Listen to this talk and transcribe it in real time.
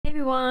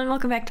everyone,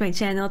 welcome back to my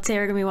channel. Today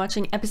we're going to be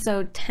watching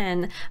episode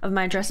 10 of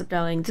My Dress Up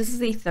Darling. This is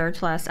the third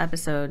to last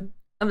episode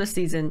of the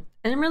season,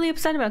 and I'm really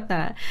upset about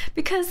that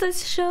because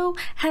this show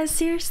has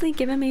seriously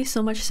given me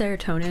so much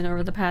serotonin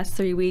over the past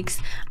 3 weeks.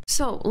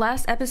 So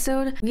last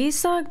episode, we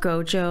saw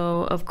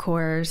Gojo, of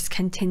course,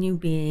 continue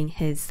being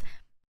his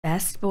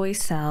best boy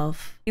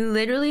self. He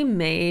literally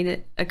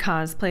made a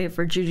cosplay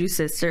for Juju's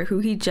sister, who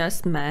he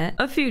just met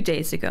a few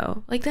days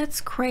ago. Like,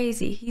 that's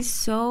crazy. He's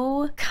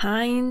so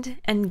kind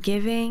and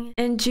giving,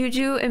 and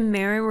Juju and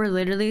Mary were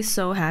literally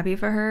so happy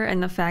for her,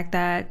 and the fact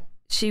that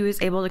she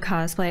was able to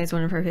cosplay as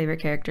one of her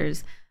favorite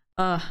characters.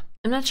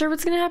 I'm not sure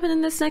what's gonna happen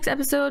in this next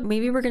episode.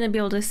 Maybe we're gonna be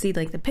able to see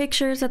like the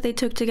pictures that they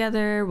took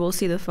together. We'll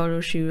see the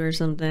photo shoot or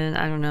something.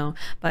 I don't know.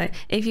 But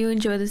if you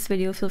enjoy this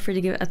video, feel free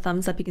to give it a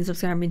thumbs up. You can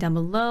subscribe me down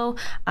below.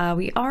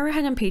 We are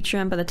ahead on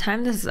Patreon. By the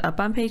time this is up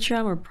on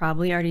Patreon, we're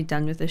probably already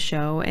done with the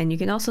show. And you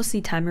can also see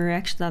timer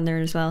reactions on there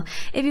as well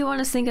if you want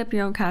to sync up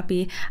your own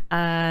copy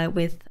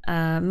with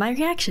my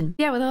reaction.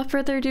 Yeah, without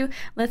further ado,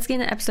 let's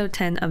get into episode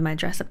 10 of My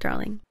Dress Up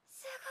Darling.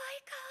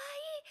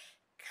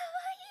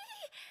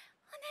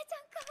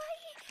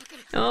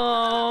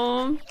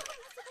 Oh.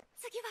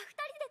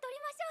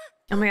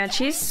 Oh my god,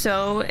 she's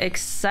so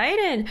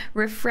excited.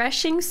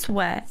 Refreshing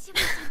sweat.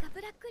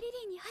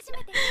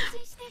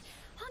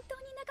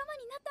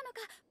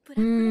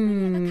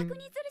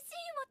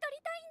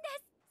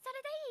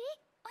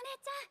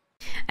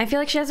 I feel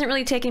like she hasn't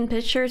really taken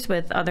pictures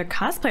with other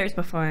cosplayers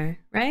before,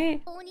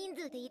 right?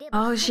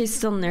 Oh, she's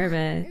still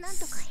nervous.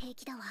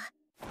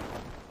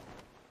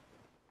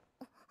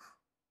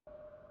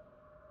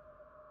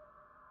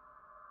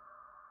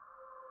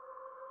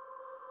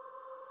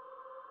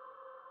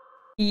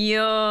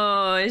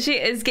 Yo, she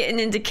is getting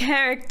into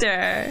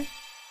character.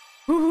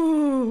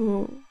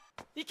 Ooh.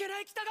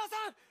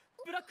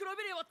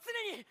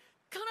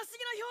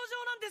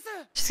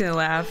 She's gonna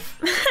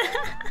laugh.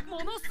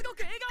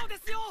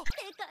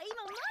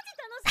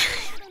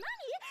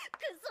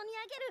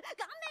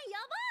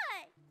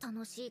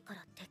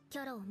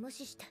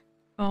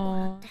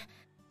 Oh.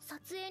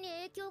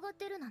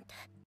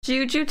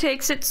 Juju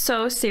takes it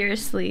so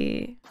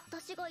seriously.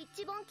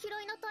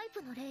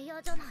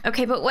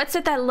 Okay, but what's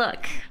with that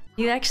look?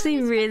 You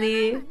actually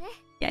really...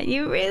 Yeah,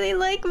 you really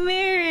like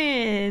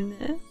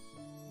Marin.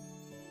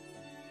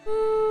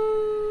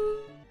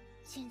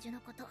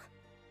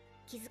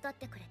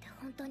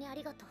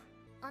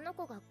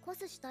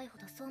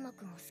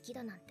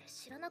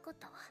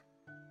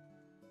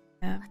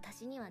 Yeah.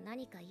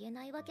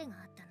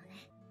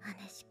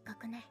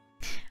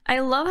 I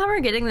love how we're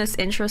getting this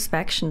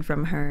introspection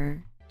from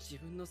her. He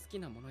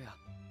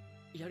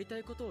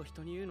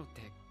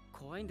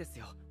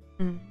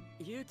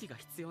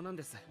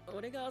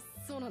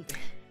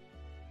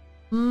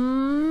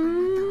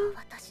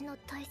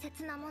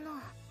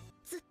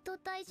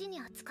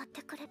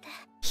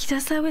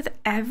does that with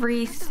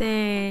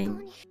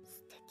everything.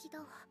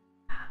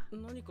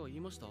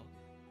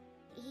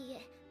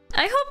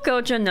 I hope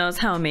Gojo knows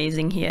how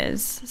amazing he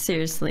is,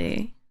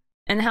 seriously.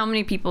 And how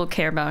many people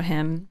care about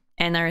him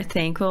and are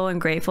thankful and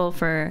grateful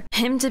for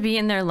him to be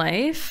in their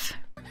life.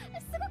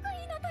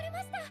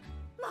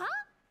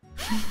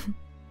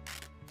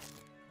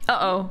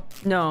 Uh-oh.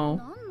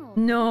 No.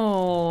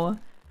 No.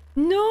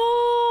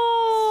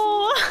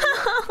 No!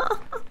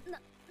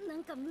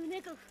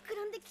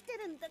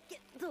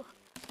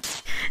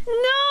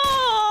 No!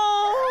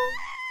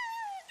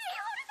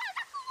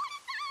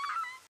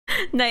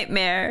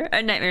 Nightmare.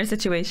 A nightmare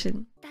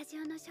situation.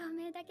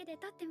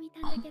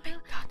 Oh my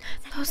god,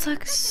 those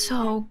look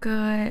so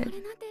good.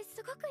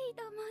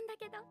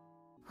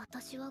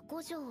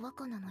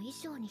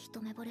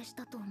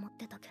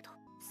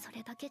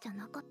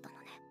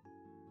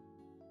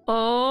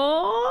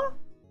 Oh?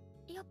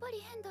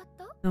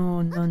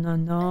 No, no, no,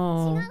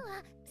 no.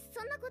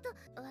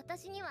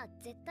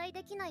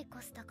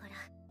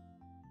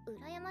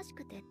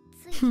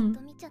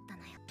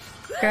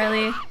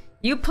 Girlie,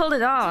 you pulled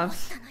it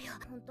off.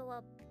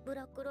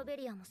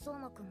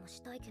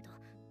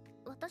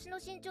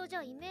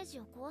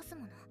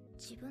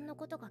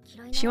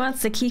 She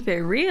wants to keep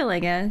it real, I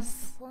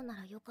guess.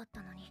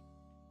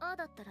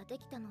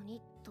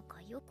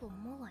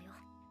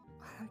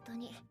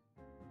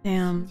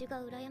 Damn.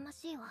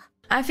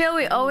 I feel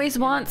we always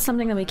want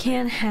something that we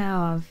can't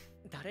have.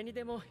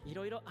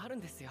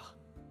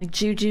 Like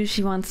Juju,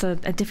 she wants a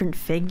different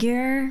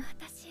figure.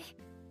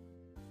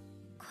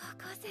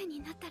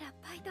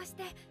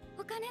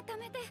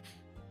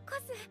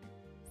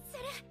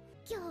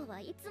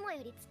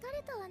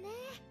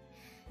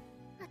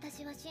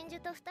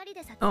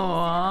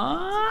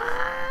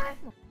 Aww.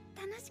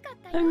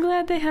 I'm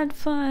glad they had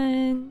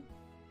fun.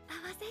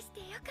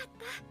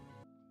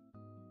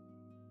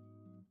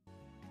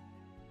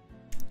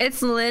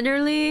 It's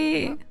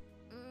literally...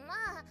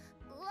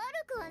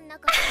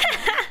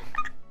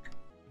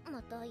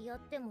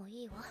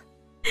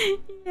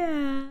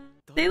 Yeah.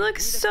 They look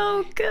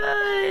so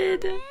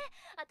good. Oh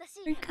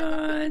my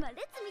god.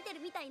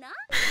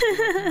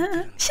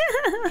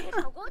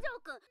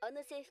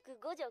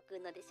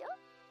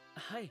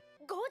 はい。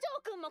五条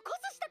くんもコ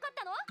スしたかっ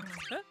たの？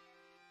え？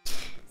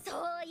そう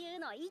いう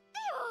の言ってよ。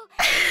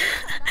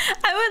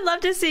I would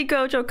love to see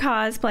Gojo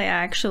cosplay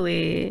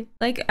actually.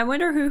 Like, I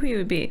wonder who he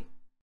would be.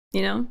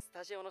 You know? ス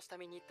タジオの下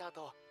見に行った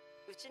後、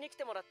うちに来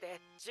てもらっ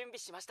て準備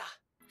しました。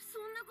そ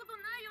んなこと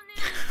ないよね。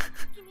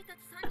君たち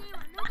3人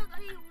は仲が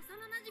いい幼馴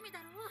染だ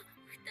ろう。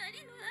2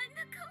人のあん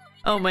な顔見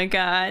て。 Oh my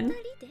god.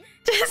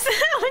 Just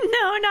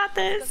no, not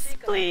this,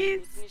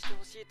 please.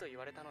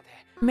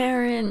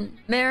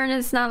 Marin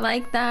is not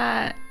like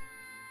that.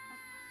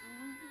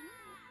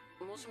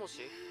 もしも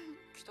し、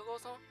北川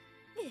さん？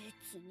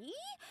別に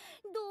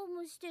どう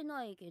もして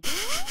ないけど。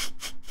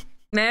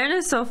Marin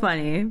is so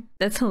funny.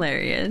 That's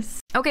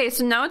hilarious. Okay,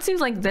 so now it seems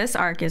like this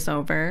arc is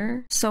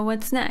over. So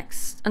what's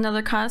next?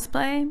 Another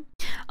cosplay?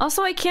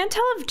 Also, I can't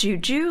tell if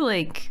Juju,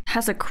 like,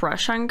 has a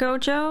crush on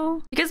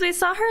Gojo. Because we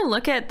saw her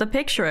look at the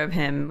picture of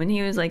him when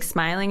he was, like,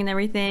 smiling and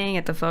everything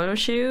at the photo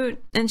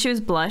shoot. And she was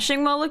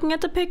blushing while looking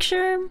at the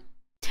picture.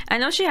 I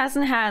know she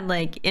hasn't had,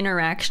 like,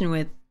 interaction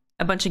with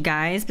a bunch of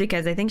guys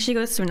because I think she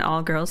goes to an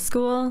all-girls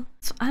school.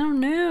 So I don't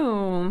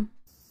know.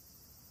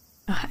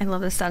 Oh, I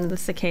love the sound of the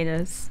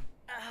cicadas.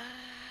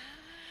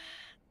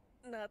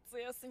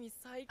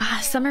 Ah,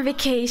 summer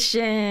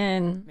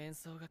vacation.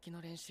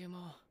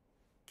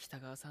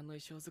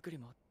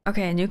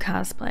 Okay, a new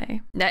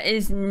cosplay. That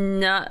is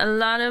not a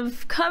lot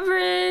of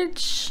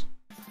coverage.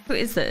 Who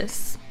is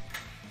this?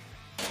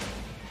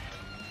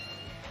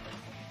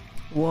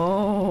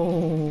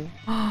 Whoa.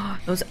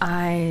 Those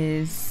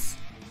eyes.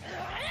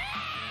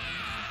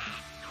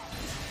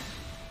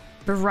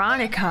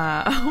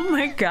 Veronica. Oh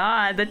my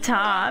god, the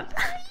top.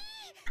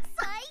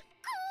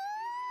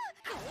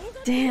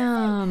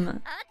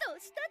 Damn.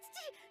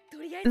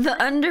 The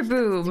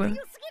underboob.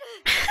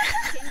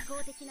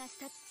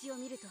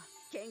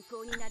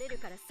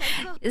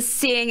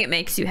 Seeing it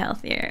makes you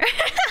healthier.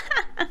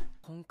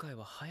 今回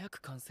は早く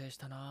完成し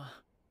た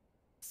な。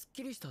すっ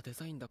きりしたデ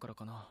ザインだから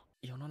かな。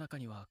世の中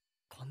には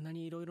こんな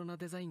にいろいろな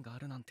デザインがあ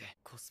るなんて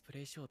コスプ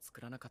レ衣装を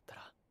作らなかった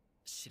ら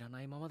知ら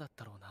ないままだっ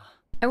たろうな。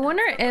I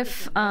wonder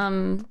if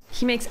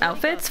he makes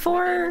outfits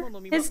for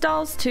his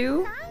dolls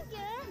too.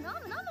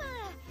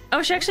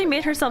 Oh, she actually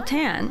made herself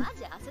tan.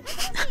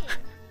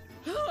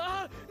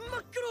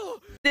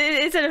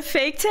 Is it a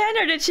fake tan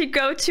or did she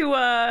go to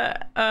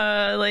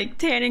a like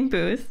tanning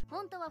booth?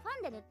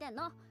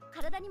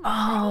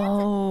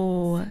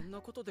 Oh.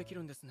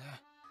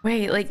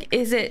 Wait, like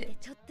is it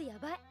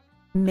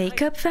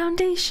makeup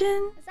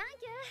foundation?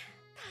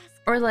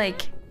 Or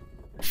like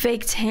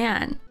fake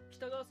tan?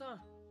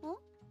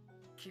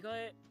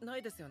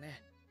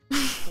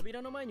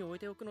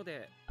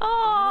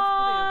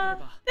 Oh,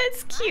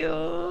 that's cute.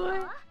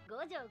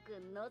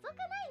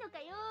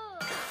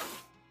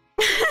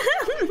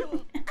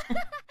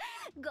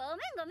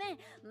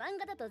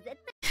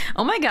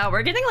 Oh my god,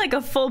 we're getting like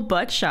a full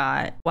butt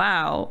shot.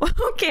 Wow.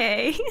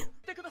 Okay.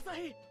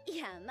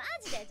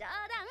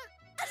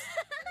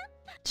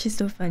 She's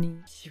so funny.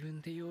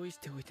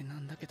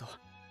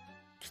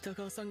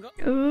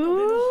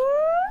 Ooh.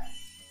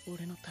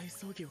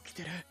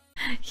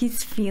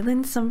 He's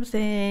feeling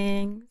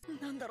something.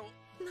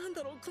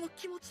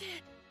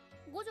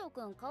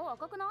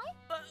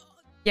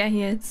 Yeah,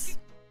 he is.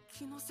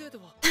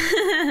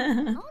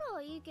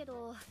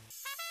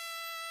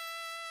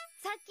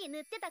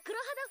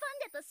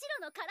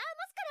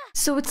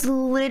 So it's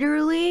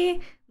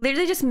literally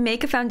just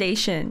make a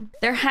foundation.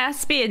 There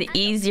has to be an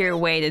easier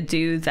way to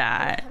do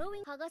that.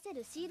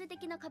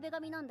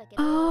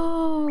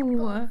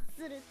 Oh.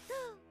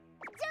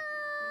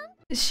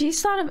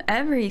 She's thought of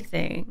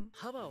everything.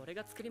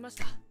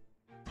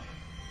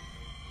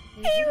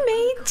 He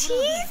made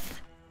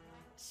teeth?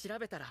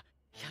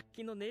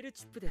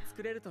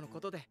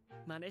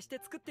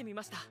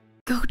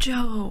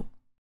 Gojo.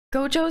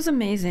 Gojo's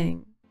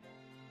amazing.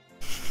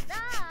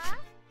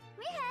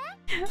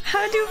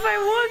 How do I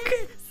look?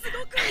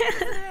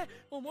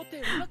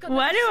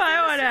 Why do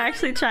I want to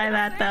actually try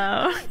that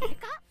though?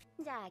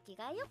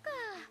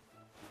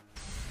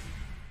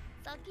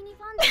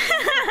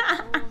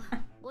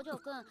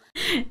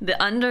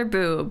 The under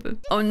boob.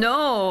 Oh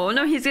no,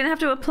 no, he's gonna have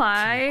to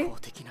apply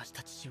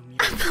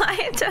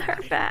it to her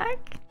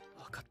back.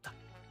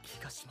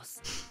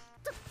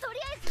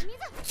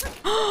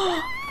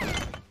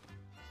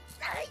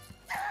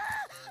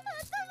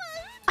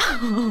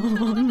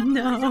 Oh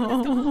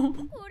no.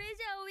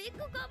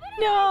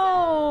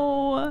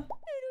 No.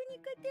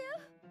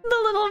 The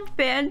little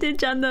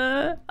bandage on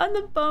the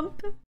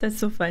bump. That's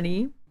so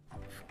funny.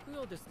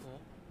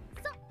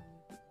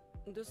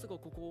 Is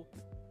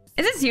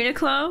this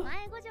Uniqlo?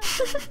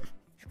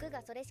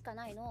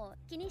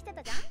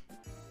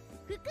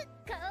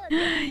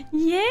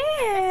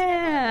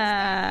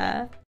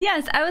 Yeah.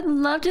 Yes, I would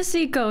love to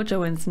see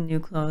Gojo in some new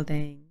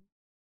clothing.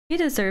 He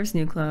deserves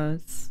new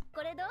clothes.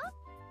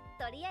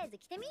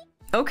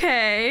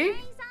 Okay.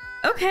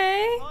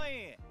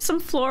 Okay. Some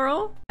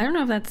floral. I don't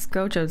know if that's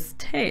Gojo's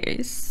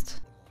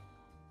taste.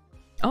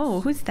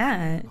 Oh, who's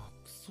that?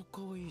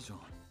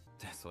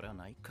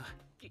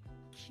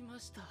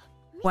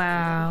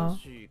 Wow.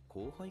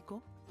 後輩か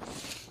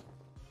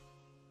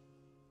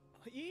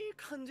いい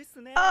感じっ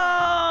すね。 Oh.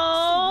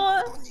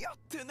 似合っ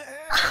てね。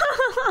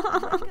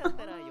何かあっ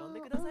たら呼んで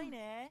ください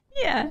ね。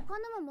 Yeah. 他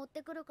のも持っ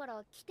てくるか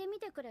ら着てみ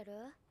てくれる？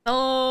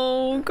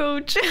 Oh,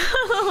 Coach.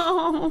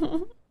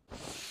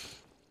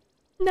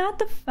 Not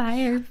the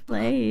fire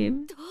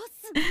flame. どう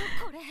するの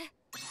これ？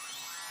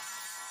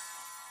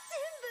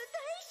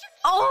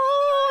 Oh,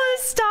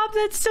 stop.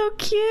 That's so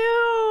cute.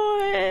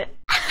 で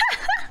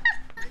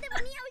も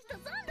似合う人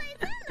存在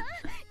する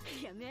の？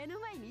いや目の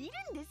前にいる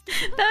んですけ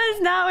ど。 That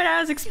is not what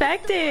I was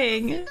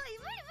expecting.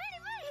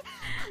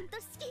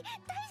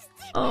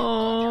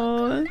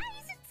 Oh.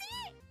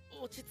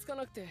 落ち着か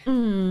なくて、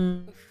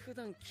 Mm. 普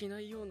段着な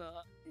いよう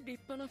な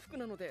立派な服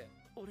なので、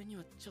俺に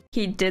はちょっと。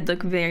 He did look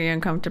very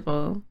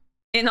uncomfortable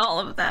in all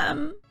of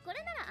them. こ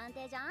れなら安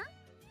定じゃん？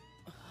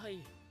は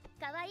い。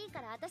可愛い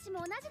から私も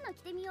同じの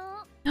着てみよ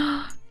う。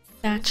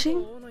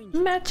 Matching?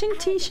 Matching もっと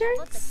着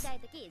t-shirts? たい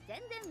時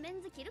全然メ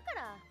ンズ着るか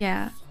ら。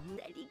 Yeah.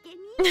 何気に。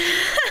人と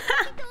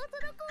そ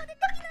のコーデ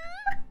的な。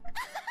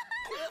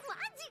マ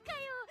ジかよ。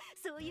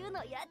そういう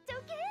のやっちゃ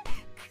うけ？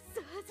く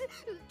そはずウ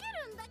ケ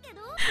るんだけ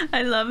ど。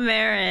 I love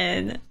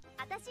Marin.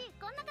 私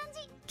こんな感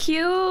じ。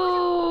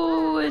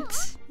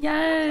 Cute.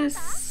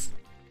 Yes.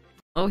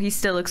 Oh, he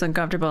still looks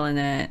uncomfortable in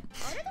it.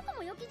 あれとか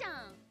も良きじゃん。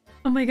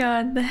 Oh my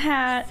god, the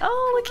hat. Oh,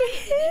 look at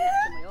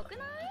でも良く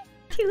ない？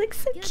 him. He looks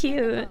so 牛丼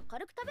cute. とか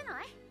軽く食べ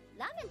ない？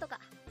ラーメンとか。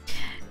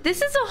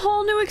 This is a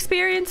whole new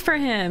experience for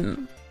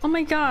him. Oh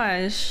my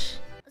gosh.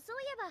 そ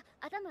ういえば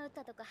頭打っ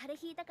たとか腫れ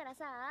引いたから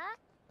さ。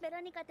ベロ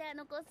ニカテ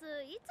のコス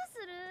いつす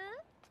る？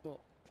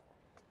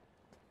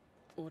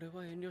俺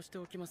は遠慮して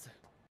おきます。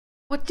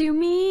 What do you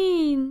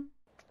mean?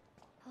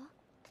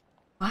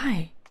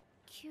 Why?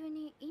 急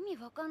に意味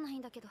わかんない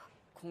んだけど。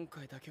今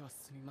回だけは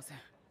すみません。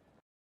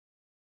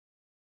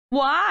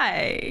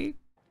 Why?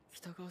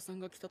 北川さん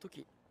が来た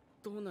時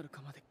どうなる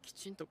かまでき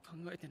ちんと考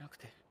えてなく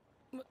て、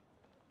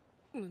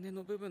胸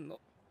の部分の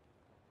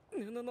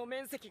布の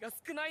面積が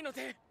少ないの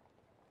で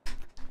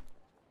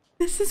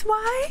This is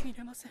why? 見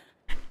れません。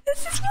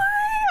 This is why?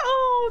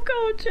 Oh,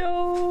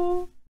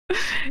 Gojo.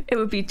 It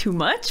would be too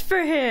much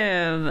for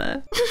him. まあ、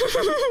思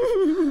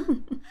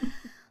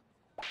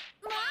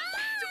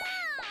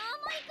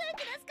いくるく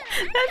ですから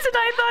ね。 That's what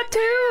I thought too.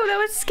 That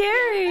was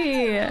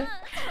scary.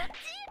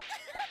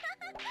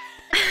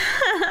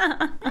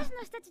 私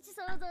の下乳想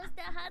像し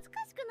て恥ず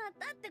かしくなっ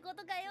たってこ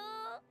とかよ。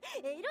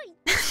エロい。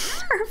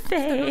 Her 北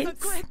川さん face.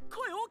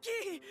 声大き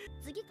い。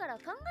次から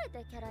考え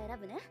てキャラ選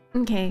ぶね。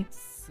 Okay.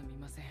 すみ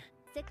ません。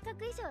せっかく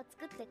衣装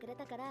作ってくれ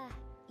たから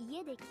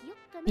家で着よ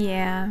っかな。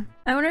 Yeah.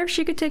 I wonder if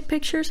she could take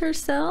pictures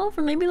herself,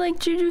 or maybe like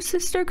Juju's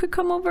sister could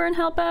come over and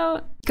help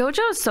out.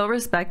 Gojo is so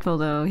respectful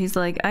though. He's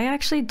like, I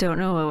actually don't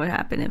know what would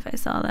happen if I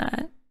saw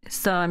that.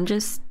 So I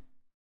just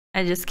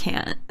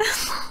can't.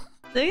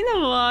 They're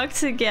gonna walk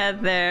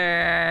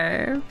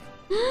together.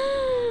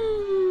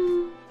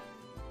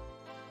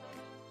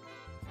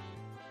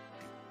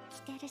 着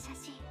てる写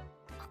真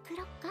送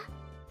ろっか。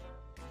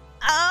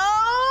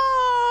 Oh!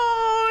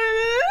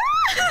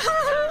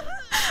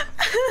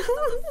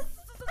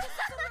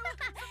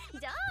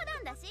 冗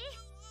談だし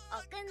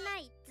送んな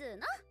いっつー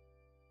の。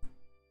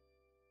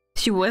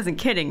 She wasn't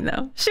kidding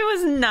though. She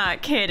was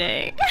not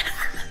kidding.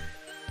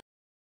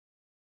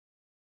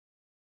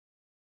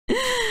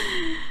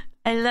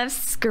 I love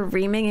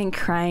screaming and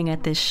crying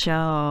at this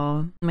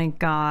show. Oh my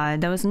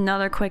god, that was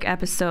another quick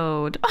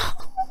episode.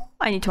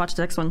 I need to watch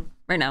the next one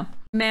right now.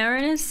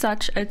 Marin is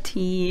such a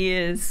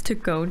tease to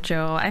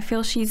Gojo. I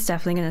feel she's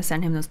definitely gonna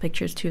send him those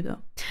pictures too though.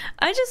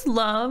 I just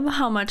love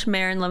how much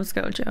Marin loves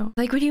Gojo.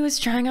 Like when he was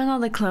trying on all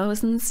the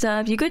clothes and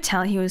stuff, you could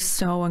tell he was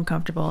so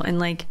uncomfortable. And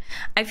like,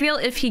 I feel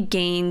if he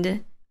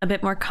gained a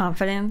bit more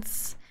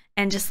confidence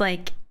and just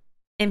like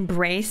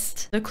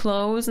embraced the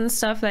clothes and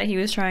stuff that he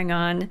was trying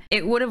on,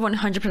 it would have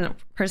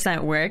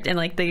 100% worked, and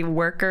like the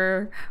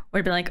worker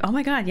would be like, oh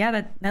my god, yeah,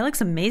 that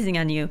looks amazing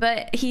on you.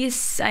 But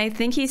I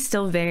think he's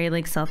still very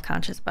like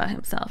self-conscious about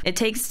himself. It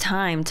takes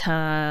time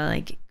to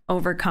like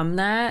overcome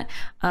that.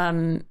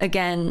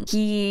 Again,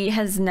 he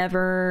has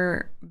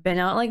never been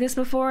out like this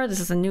before. This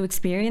is a new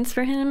experience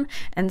for him,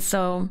 and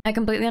so I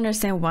completely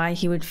understand why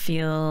he would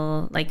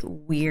feel like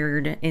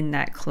weird in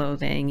that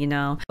clothing, you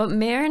know. But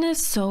Marin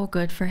is so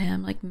good for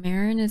him. Like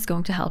Marin is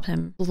going to help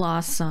him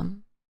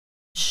blossom,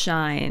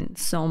 shine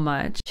so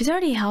much. She's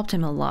already helped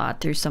him a lot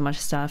through so much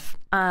stuff.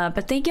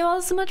 But thank you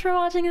all so much for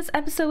watching this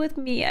episode with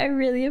me. I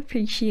really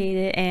appreciate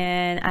it,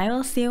 and I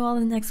will see you all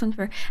in the next one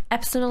for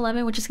episode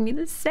 11, which is gonna be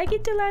the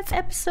second to last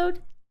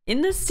episode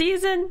in the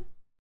season.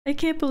 I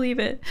can't believe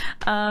it.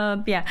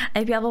 Yeah, I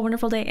hope you have a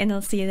wonderful day, and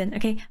I'll see you then.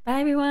 Okay, bye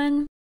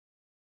everyone.